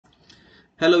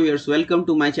Hello viewers, welcome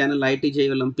to my channel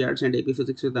ITJ Olympiads and AP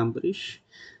Physics with Ambarish.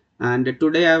 And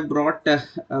today I have brought a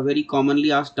very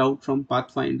commonly asked doubt from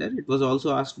Pathfinder. It was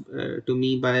also asked to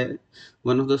me by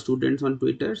one of the students on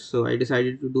Twitter. So I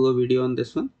decided to do a video on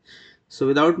this one. So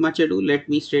without much ado, let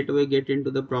me straight away get into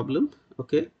the problem.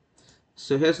 Okay.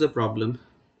 So here's the problem.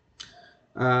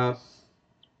 Uh,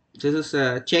 this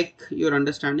is check your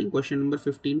understanding, question number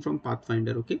 15 from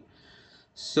Pathfinder. Okay.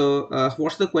 So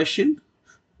what's the question?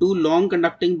 Two long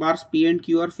conducting bars P and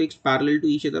Q are fixed parallel to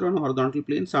each other on a horizontal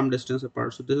plane some distance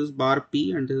apart. So this is bar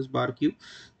P and this is bar Q.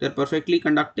 They're perfectly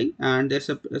conducting and they're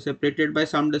separated by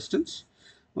some distance.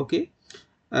 Okay.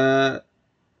 Uh,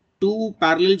 Two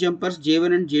parallel jumpers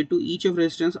J1 and J2 each of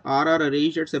resistance R are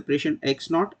arranged at separation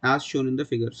x0 as shown in the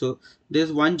figure. So this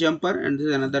is one jumper and this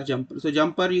is another jumper. So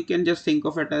jumper, you can just think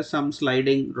of it as some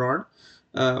sliding rod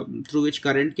through which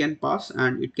current can pass,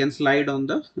 and it can slide on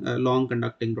the long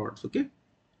conducting rods. Okay.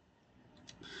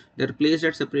 They're placed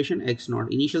at separation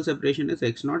x0. Initial separation is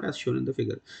x0 as shown in the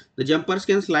figure. The jumpers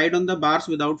can slide on the bars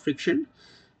without friction.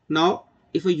 Now,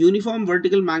 if a uniform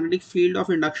vertical magnetic field of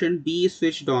induction B is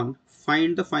switched on,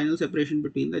 find the final separation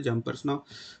between the jumpers. Now,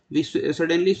 we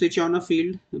suddenly switch on a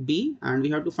field B and we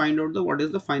have to find out what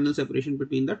is the final separation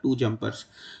between the two jumpers.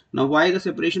 Now, why the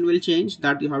separation will change,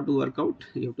 that you have to work out.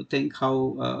 You have to think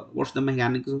how, what's the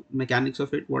mechanics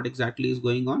of it, what exactly is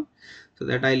going on. So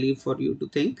that I leave for you to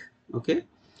think. Okay.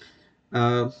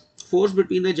 Force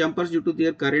between the jumpers due to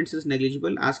their currents is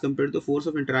negligible as compared to the force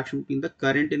of interaction between the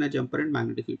current in a jumper and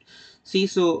magnetic field. See,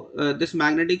 so this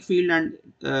magnetic field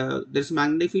and there's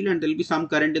magnetic field and there will be some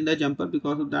current in the jumper.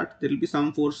 Because of that, there will be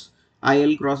some force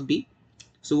IL cross B.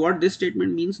 So what this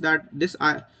statement means, that this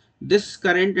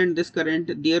current and this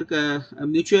current, their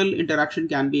mutual interaction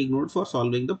can be ignored for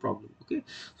solving the problem. Okay,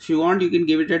 if you want, you can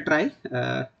give it a try.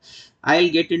 I'll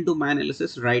get into my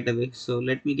analysis right away. So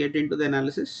let me get into the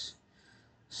analysis.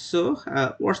 So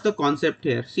what's the concept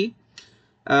here? See,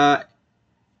 uh,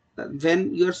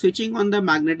 when you're switching on the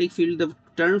magnetic field, the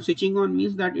term switching on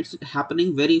means that it's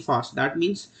happening very fast. That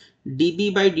means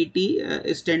dB by dt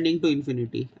is tending to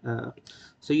infinity.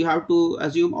 So you have to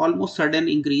assume almost sudden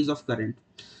increase of current.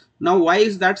 Now, why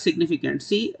is that significant?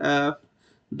 See,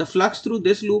 the flux through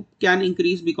this loop can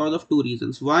increase because of two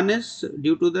reasons. One is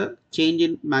due to the change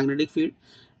in magnetic field,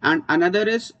 and another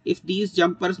is if these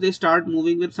jumpers they start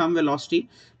moving with some velocity,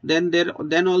 then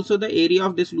also the area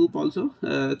of this loop also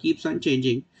keeps on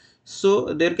changing.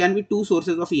 So there can be two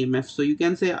sources of EMF. So you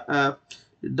can say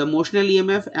the motional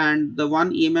EMF and the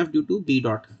one EMF due to B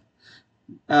dot.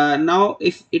 Now,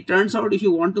 if it turns out, if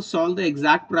you want to solve the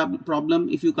exact problem,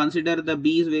 if you consider the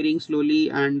B is varying slowly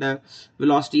and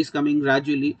velocity is coming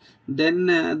gradually, then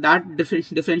that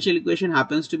differential equation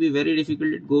happens to be very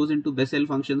difficult. It goes into Bessel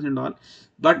functions and all.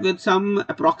 But with some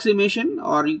approximation,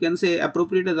 or you can say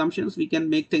appropriate assumptions, we can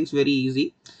make things very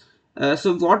easy.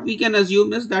 So what we can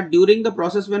assume is that during the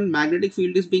process when magnetic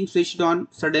field is being switched on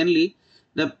suddenly,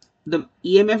 the the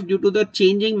EMF due to the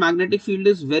changing magnetic field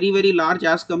is very large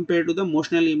as compared to the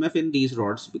motional EMF in these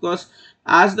rods, because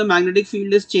as the magnetic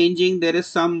field is changing, there is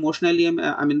some motional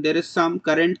EMF, I mean there is some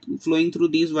current flowing through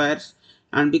these wires,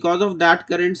 and because of that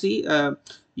current, see,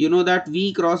 you know that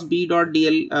V cross B dot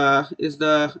dl is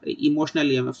the emotional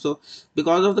EMF. So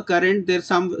because of the current, there's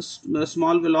some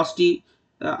small velocity,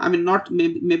 I mean not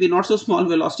maybe not so small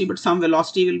velocity, but some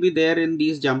velocity will be there in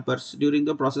these jumpers during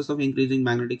the process of increasing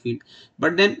magnetic field.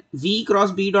 But then V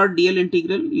cross B dot dl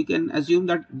integral, you can assume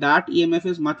that EMF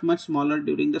is much smaller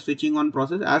during the switching on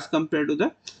process as compared to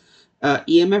the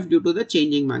EMF due to the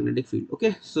changing magnetic field.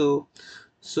 Okay, so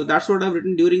that's what I've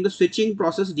written. During the switching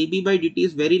process, dB by dt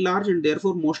is very large, and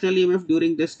therefore motional EMF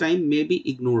during this time may be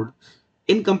ignored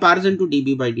in comparison to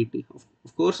dB by dt.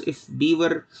 Of course, if B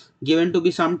were given to be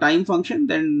some time function,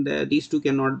 then these two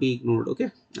cannot be ignored.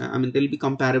 Okay, I mean they'll be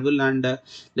comparable, and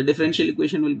the differential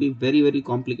equation will be very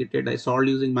complicated. I solved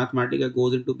using Mathematica,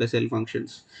 goes into Bessel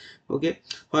functions. Okay,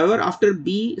 however, after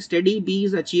steady B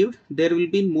is achieved, there will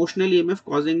be motional EMF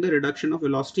causing the reduction of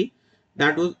velocity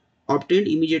that was obtained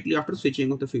immediately after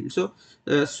switching of the field. So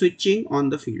switching on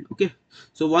the field. Okay,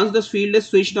 so once the field is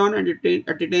switched on and it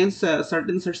attains a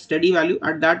certain steady value,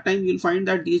 at that time you'll find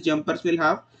that these jumpers will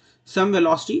have some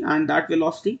velocity, and that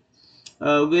velocity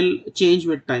will change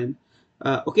with time.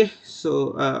 Okay,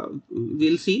 so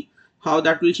we'll see how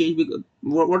that will change, because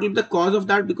what will be the cause of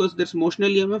that, because there's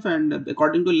motional EMF, and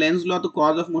according to Lenz's law, the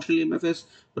cause of motional EMF is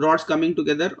rods coming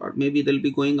together, or maybe they'll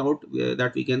be going out,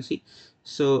 that we can see.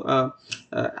 So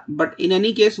but in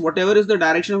any case, whatever is the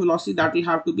direction of velocity, that will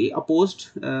have to be opposed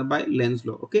by Lenz's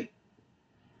law. Okay,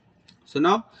 so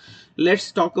now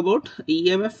let's talk about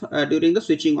EMF during the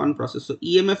switching on process. So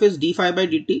EMF is d phi by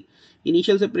dt.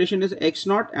 initial separation is x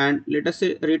naught, and let us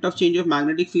say rate of change of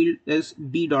magnetic field is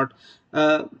b dot.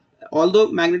 uh,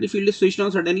 Although magnetic field is switched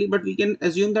on suddenly, but we can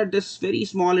assume that this very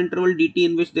small interval dt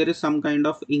in which there is some kind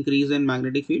of increase in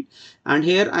magnetic field, and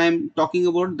here I am talking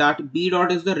about that b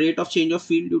dot is the rate of change of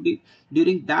field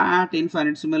during that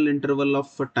infinitesimal interval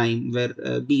of time where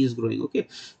b is growing. Okay,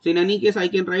 so in any case I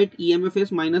can write emf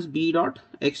is minus b dot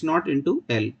x naught into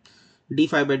L d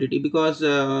phi by dt, because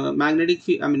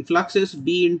flux is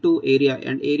b into area,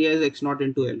 and area is x naught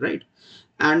into L, right?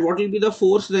 And what will be the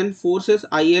force then? Force is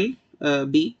IL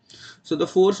B. So the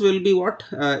force will be what?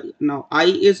 Now I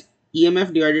is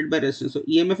EMF divided by resistance. So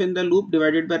EMF in the loop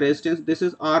divided by resistance. This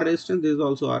is R resistance. This is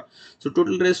also R. So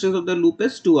total resistance of the loop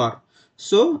is 2R.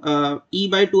 So E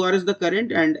by 2R is the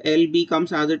current, and LB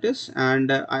comes as it is, and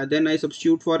then I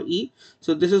substitute for E.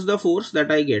 So this is the force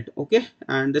that I get. Okay,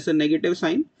 and this is a negative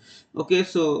sign. Okay,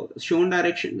 so shown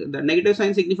direction. The negative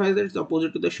sign signifies that it's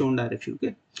opposite to the shown direction.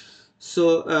 Okay,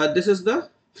 so this is the,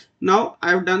 now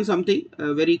I have done something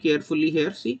very carefully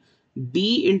here. See,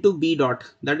 b into b dot,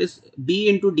 that is b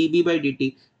into db by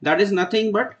dt, that is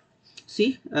nothing but,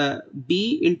 see,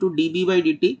 b into db by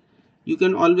dt, you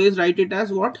can always write it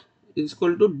as what is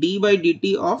equal to d by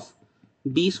dt of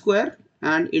b square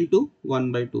and into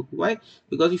 1 by 2. Why?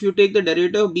 Because if you take the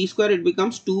derivative of b square, it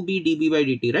becomes 2b db by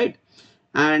dt, right?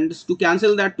 And to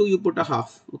cancel that 2, you put a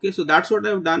half. Okay, so that's what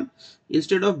I've done.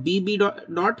 Instead of bb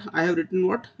dot, I have written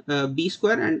what, b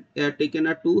square, and taken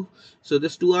a 2. So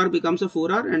this 2r becomes a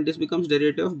 4r, and this becomes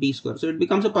derivative of b square, so it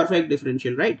becomes a perfect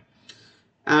differential, right?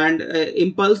 And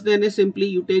impulse then is simply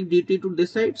you take dt to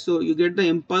this side, so you get the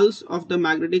impulse of the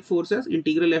magnetic force as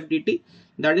integral f dt,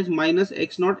 that is minus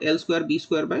x naught L square b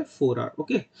square by 4r.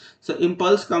 Okay, so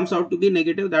impulse comes out to be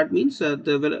negative. That means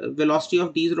the velocity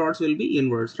of these rods will be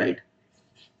inverse, right?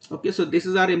 Okay, so this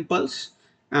is our impulse,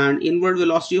 and inward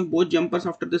velocity of both jumpers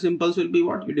after this impulse will be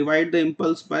what? You divide the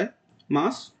impulse by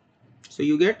mass, so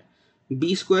you get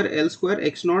b square L square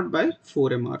x naught by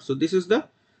 4mr. So this is the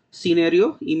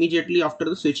scenario immediately after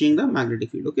the switching the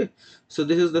magnetic field. Okay, so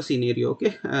this is the scenario.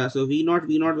 Okay, so v naught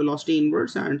velocity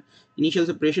inwards, and initial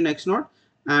separation x naught,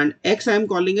 and x I am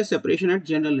calling a separation at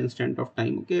general instant of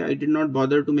time. Okay, I did not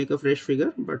bother to make a fresh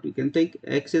figure, but you can think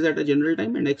x is at a general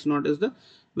time, and x naught is the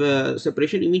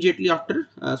separation immediately after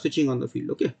switching on the field.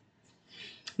 Okay,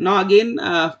 now again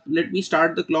let me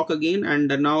start the clock again, and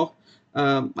now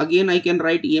again I can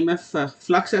write EMF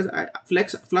flux as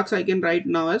flux I can write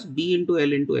now as b into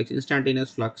L into x,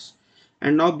 instantaneous flux,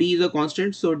 and now b is a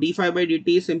constant, so d phi by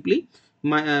dt is simply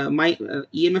my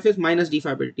EMF is minus d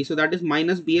phi by dt, so that is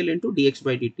minus bl into dx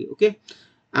by dt. Okay,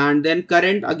 and then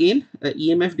current again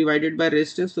EMF divided by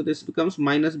resistance, so this becomes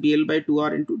minus bl by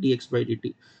 2r into dx by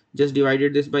dt. Just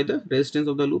divided this by the resistance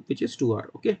of the loop, which is 2r.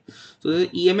 Okay, so the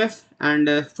EMF,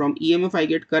 and from EMF I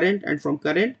get current, and from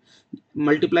current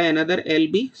multiply another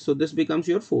lb, so this becomes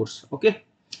your force. Okay,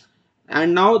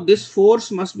 and now this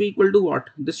force must be equal to what?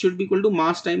 This should be equal to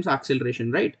mass times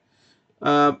acceleration, right?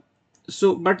 uh,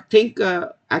 so but think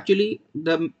actually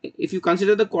the, if you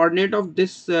consider the coordinate of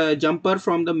this jumper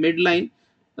from the midline,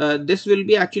 this will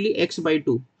be actually x by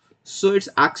 2, so its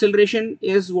acceleration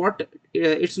is what,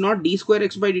 it's not d square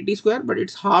x by dt square, but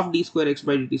it's half d square x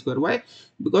by dt square. Why?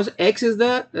 Because x is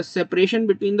the separation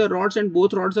between the rods, and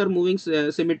both rods are moving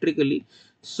symmetrically,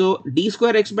 so d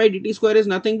square x by dt square is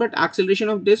nothing but acceleration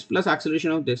of this plus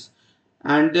acceleration of this,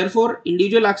 and therefore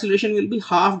individual acceleration will be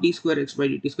half d square x by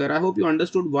dt square. I hope you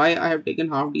understood why I have taken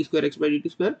half d square x by dt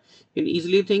square. You can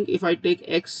easily think, if I take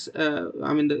x,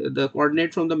 the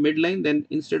coordinate from the midline, then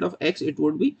instead of x it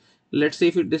would be, let's say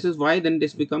if this is y, then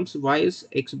this becomes y is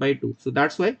x by 2, so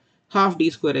that's why half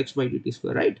d square x by dt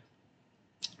square, right?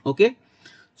 Okay,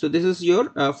 so this is your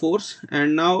force,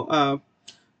 and now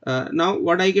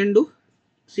what I can do,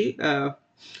 see,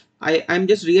 I'm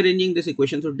just rearranging this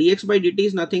equation. So dx by dt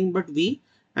is nothing but v,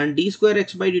 and d square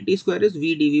x by dt square is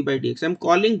v dv by dx. I'm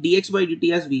calling dx by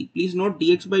dt as v. Please note,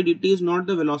 dx by dt is not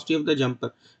the velocity of the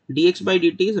jumper. Dx by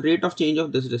dt is rate of change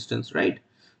of this distance, right?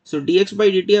 So dx by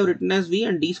dt I've written as v,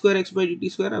 and d square x by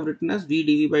dt square I've written as v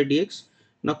dv by dx.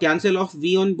 Now cancel off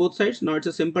v on both sides. Now it's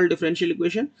a simple differential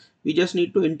equation. We just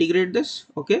need to integrate this.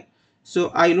 Okay.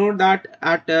 So I know that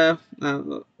at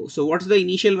so what's the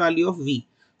initial value of v?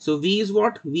 So v is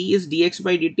what? V is dx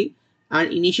by dt,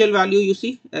 and initial value, you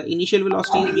see, initial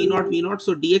velocity is v naught.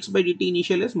 So dx by dt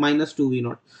initial is minus 2 v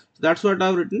naught. So that's what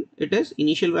I've written. It is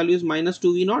initial value is minus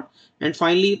 2 v naught, and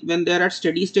finally when they are at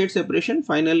steady state separation,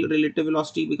 final relative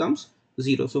velocity becomes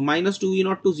 0. So minus 2 v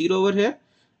naught to 0 over here,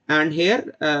 and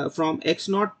here from x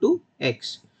naught to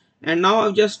x. And now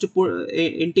I've just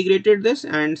integrated this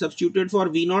and substituted for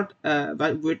v naught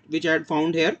which I had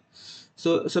found here.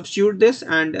 So substitute this,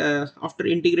 and after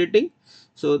integrating,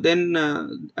 so then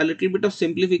a little bit of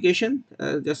simplification,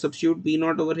 just substitute b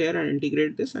naught over here and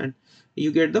integrate this, and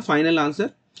you get the final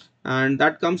answer, and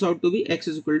that comes out to be x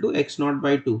is equal to x naught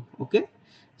by 2. Okay,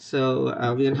 so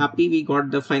we are happy we got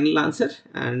the final answer,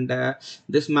 and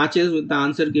this matches with the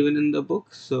answer given in the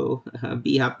book, so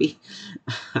be happy.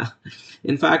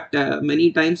 In fact,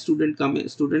 many times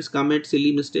students commit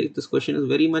silly mistakes. This question is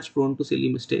very much prone to silly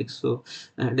mistakes, so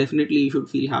definitely you should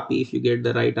feel happy if you get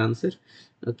the right answer.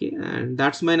 Okay, and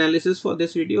that's my analysis for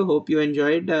this video. Hope you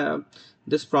enjoyed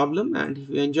this problem, and if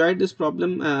you enjoyed this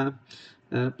problem,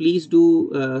 please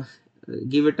do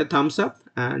give it a thumbs up,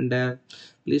 and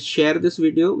please share this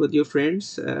video with your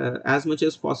friends as much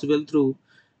as possible through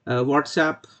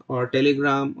WhatsApp or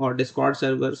Telegram or Discord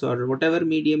servers or whatever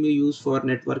medium you use for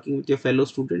networking with your fellow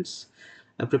students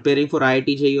preparing for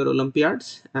IIT JEE or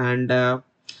Olympiads. And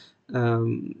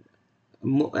um,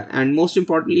 and most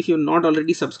importantly, if you're not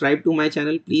already subscribed to my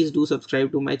channel, please do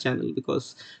subscribe to my channel,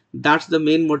 because that's the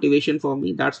main motivation for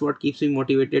me. That's what keeps me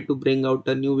motivated to bring out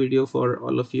a new video for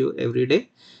all of you every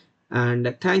day.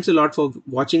 And thanks a lot for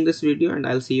watching this video, and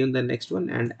I'll see you in the next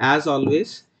one. And as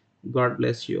always, God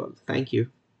bless you all. Thank you.